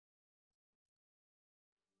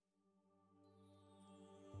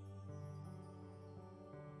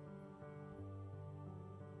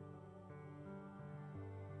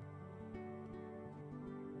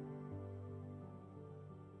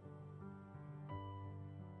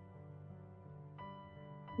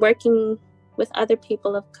working with other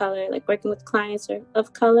people of color, like working with clients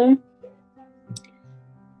of color,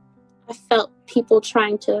 I felt people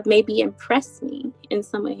trying to maybe impress me in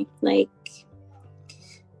some way, like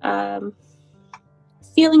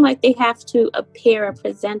feeling like they have to appear or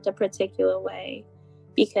present a particular way,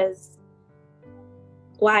 because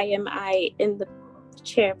why am I in the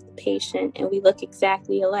chair of the patient and we look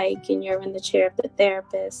exactly alike and you're in the chair of the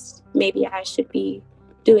therapist? Maybe I should be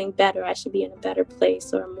doing better. I should be in a better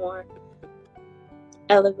place or a more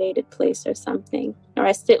elevated place or something. Or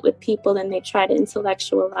I sit with people and they try to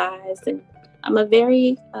intellectualize, and I'm a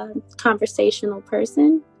very conversational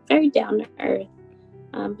person, very down to earth.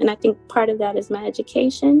 And I think part of that is my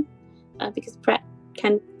education, because Pratt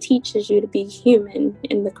kind of teaches you to be human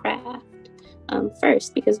in the craft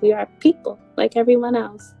first, because we are people like everyone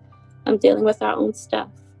else. I'm dealing with our own stuff.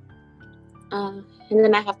 And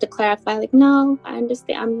then I have to clarify, like, no, I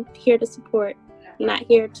understand. I'm here to support, I'm not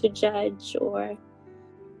here to judge or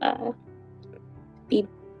be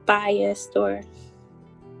biased or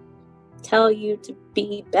tell you to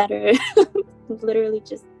be better. I'm literally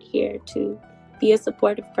just here to be a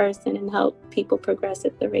supportive person and help people progress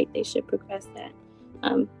at the rate they should progress at,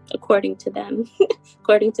 according to them,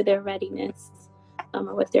 according to their readiness,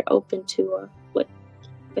 or what they're open to, or what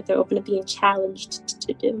they're open to being challenged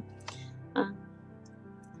to do.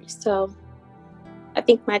 So I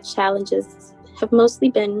think my challenges have mostly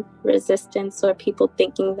been resistance, or people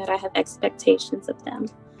thinking that I have expectations of them,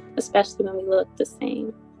 especially when we look the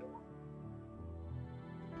same.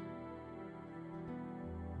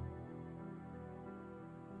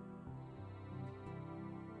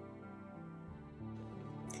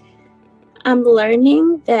 I'm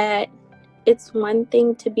learning that it's one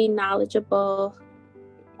thing to be knowledgeable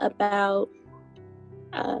about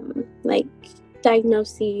like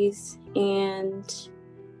diagnoses and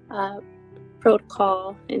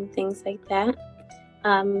protocol and things like that.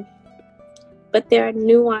 But there are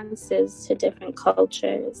nuances to different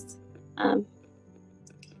cultures. And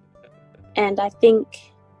I think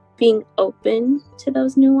being open to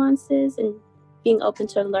those nuances and being open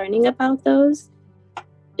to learning about those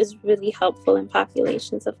is really helpful in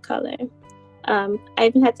populations of color. I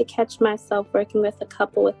even had to catch myself working with a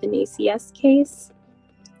couple with an ACS case,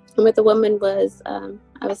 where the woman was, I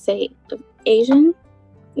would say, Asian,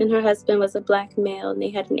 and her husband was a Black male, and they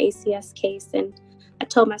had an ACS case. And I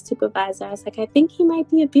told my supervisor, I was like, I think he might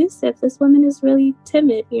be abusive. This woman is really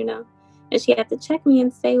timid, you know? And she had to check me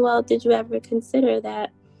and say, well, did you ever consider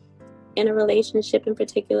that in a relationship in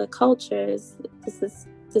particular cultures,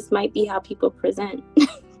 this might be how people present?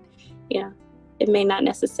 You know, it may not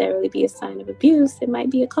necessarily be a sign of abuse. It might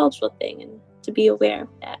be a cultural thing, and to be aware of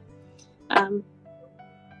that.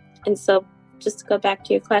 And so just to go back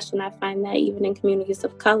to your question, I find that even in communities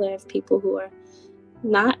of color, of people who are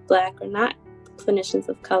not Black or not clinicians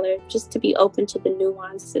of color, just to be open to the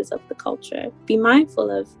nuances of the culture, be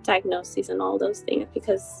mindful of diagnoses and all those things,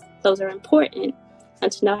 because those are important,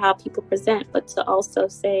 and to know how people present, but to also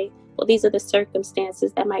say, well, these are the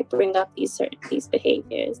circumstances that might bring up these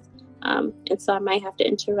behaviors. And so I might have to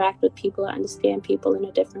interact with people or understand people in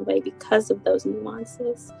a different way because of those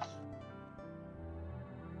nuances.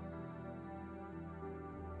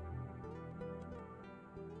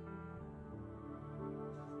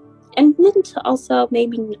 And then to also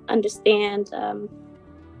maybe understand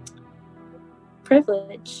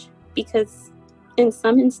privilege, because in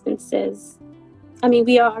some instances, I mean,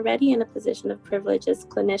 we are already in a position of privilege as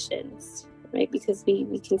clinicians, right? Because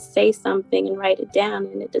we can say something and write it down,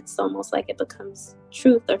 and it's almost like it becomes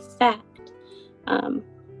truth or fact.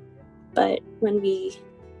 But when when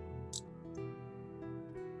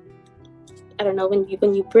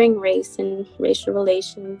you bring race and racial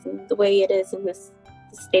relations and the way it is in the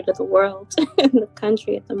state of the world, in the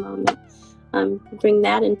country at the moment, bring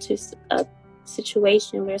that into a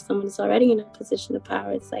situation where someone is already in a position of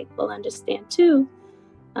power, it's like, well, understand too,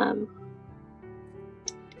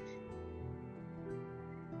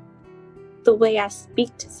 the way I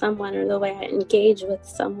speak to someone or the way I engage with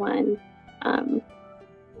someone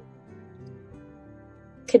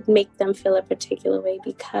could make them feel a particular way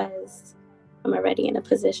because I'm already in a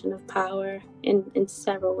position of power in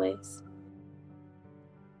several ways.